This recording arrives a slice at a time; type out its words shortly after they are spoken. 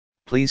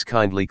Please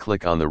kindly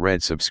click on the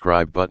red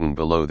subscribe button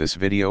below this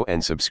video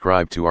and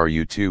subscribe to our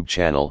YouTube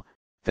channel.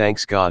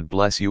 Thanks, God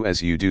bless you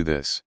as you do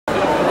this.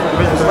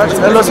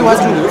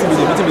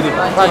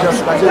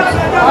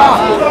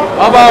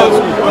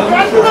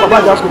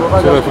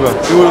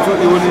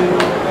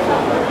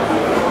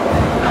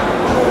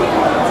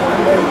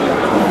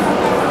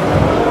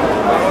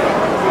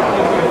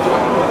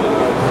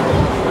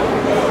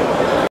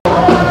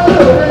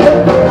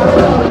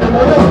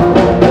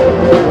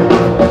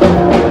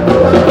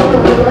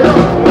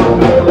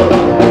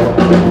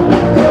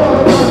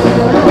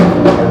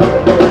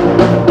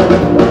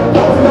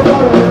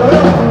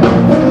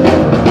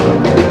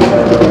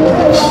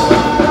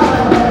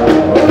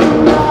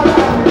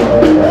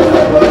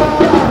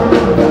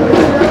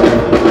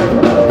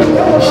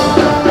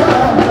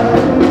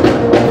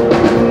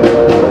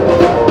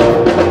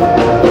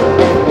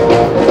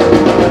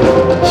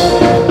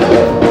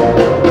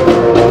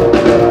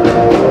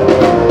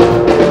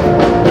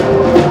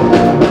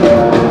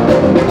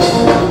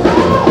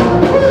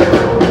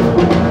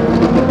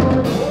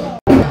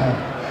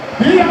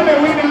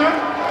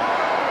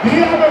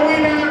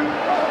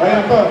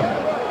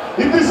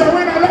 If this is a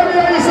winner, let me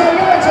hear you say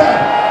legend.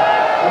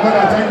 I'm going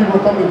to thank you for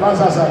coming.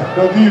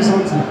 They'll give you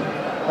something.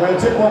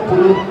 Take one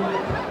polo.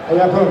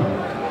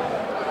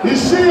 Is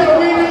she a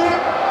winner?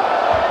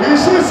 If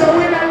she's a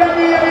winner, let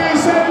me hear you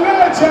say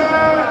legend.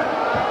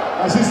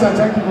 Assistant,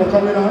 thank you for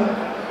coming on.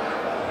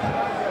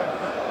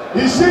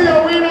 Is she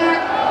a winner?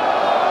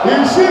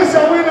 If she's a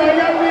winner,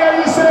 let me hear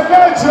you say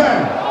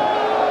legend.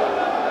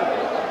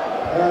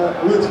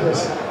 Wait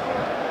first.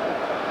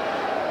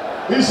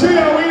 Is she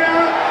a winner?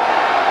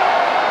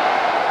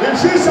 If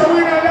she's a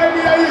winner, let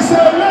me hear you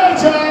say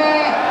legend.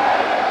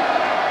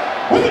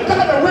 We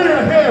got a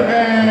winner here,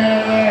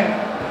 man.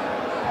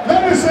 Let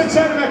me say,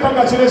 gentlemen,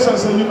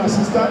 congratulations to you, my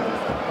sister.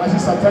 My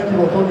sister, thank you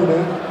for coming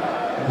in.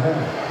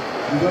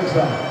 You don't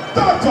try.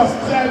 Doctor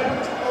said,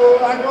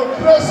 oh, I go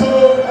close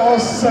or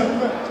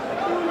seven.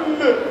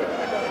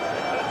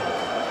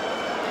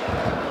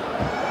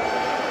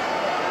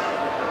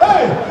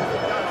 Hey!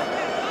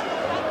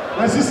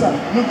 My sister,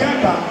 you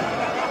get back.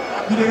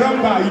 You dey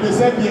run bar, you dey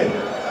sell beer.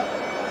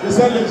 They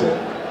sell legend.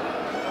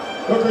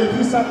 Okay, if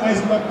you start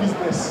ice block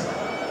business.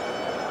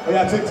 Oh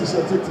yeah, take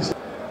t-shirt, take t-shirt.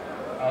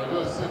 I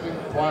was just sitting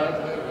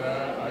quietly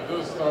there. I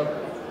just thought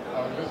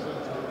I would listen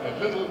to a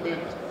little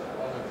bit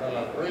of the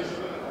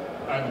Felabration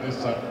and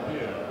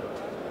disappear.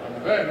 And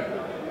then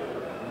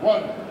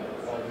one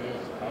of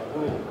these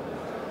Abu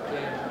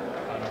came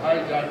and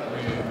hijacked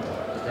me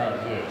to come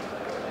here.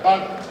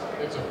 But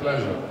it's a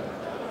pleasure.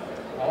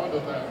 I want to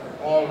thank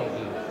all of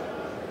you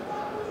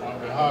on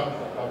behalf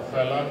of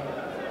Fela,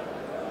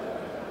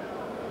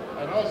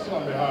 and also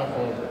on behalf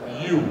of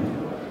you,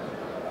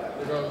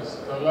 because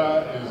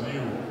Fela is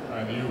you,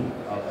 and you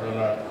are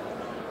Fela.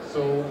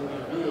 So you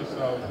do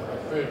yourself a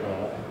favor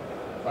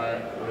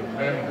by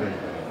remembering,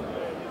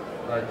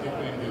 by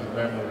keeping his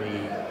memory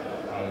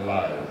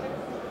alive.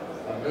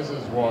 And this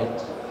is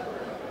what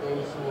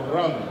those who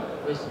run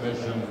this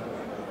nation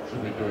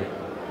should be doing.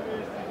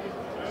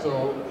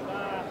 So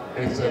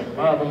it's a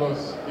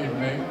marvelous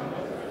evening.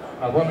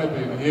 I've only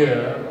been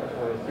here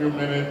for a few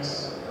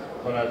minutes,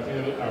 but I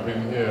feel I've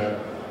been here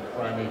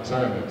for an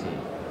eternity.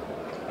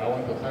 I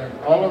want to thank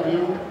all of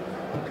you,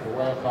 to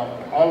welcome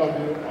all of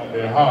you on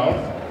behalf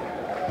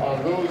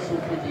of those who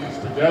put these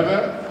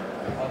together,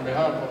 on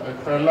behalf of the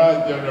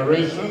Fela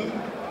generation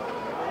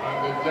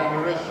and the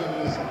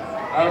generations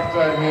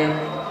after him.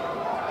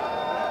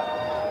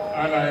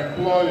 And I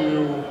implore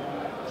you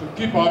to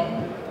keep up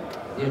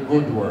the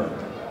good work.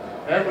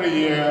 Every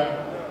year,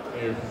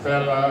 a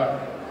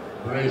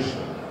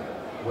Felabration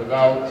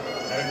without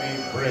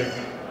any break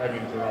and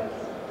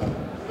interruption.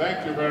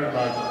 Thank you very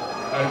much.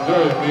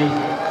 Enjoy the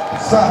music.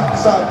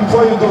 Sir,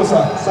 before you go,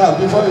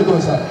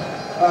 sir,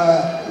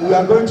 we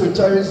are going to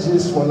cherish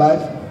this for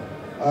life.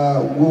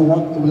 We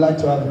would like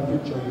to have a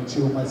picture with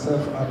you,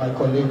 myself and my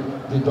colleague,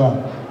 the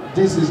Don.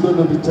 This is going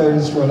to be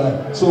cherished for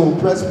life. So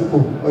press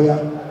people. Oh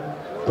yeah,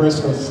 press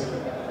first.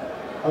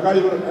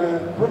 Okay,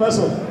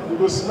 Professor, you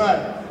go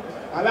smile.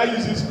 I like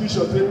use this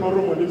picture, take more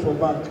money for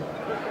bank.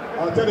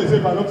 I'll tell the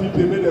if I don't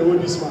pay me, they owe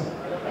this man.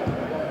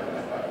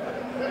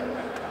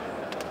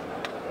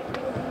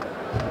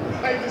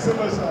 Thank you so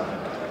much, sir.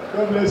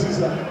 God bless you,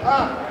 sir.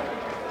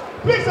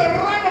 Please, a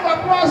round of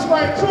applause for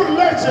a true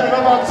legend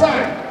of our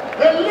time.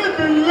 A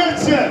living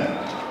legend.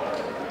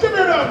 Give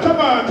it up. Come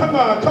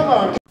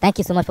on. Thank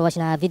you so much for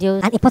watching our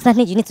videos. And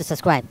importantly, you need to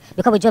subscribe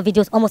because we drop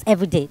videos almost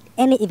every day.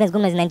 Any events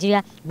going on in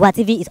Nigeria, Gua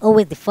TV is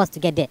always the first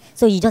to get there.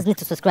 So you just need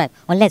to subscribe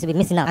unless you'll be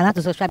missing out. And how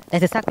to subscribe?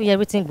 There's a circle here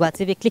written Gua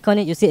TV. Click on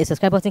it, you see a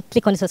subscribe button.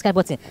 Click on the subscribe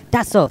button.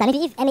 That's all. And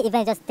if any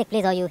event just take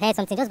place or you heard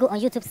something, just go on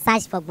YouTube,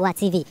 search for Gua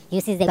TV.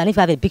 You see the. And if you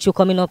have a big show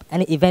coming up,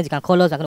 any event, you can call us.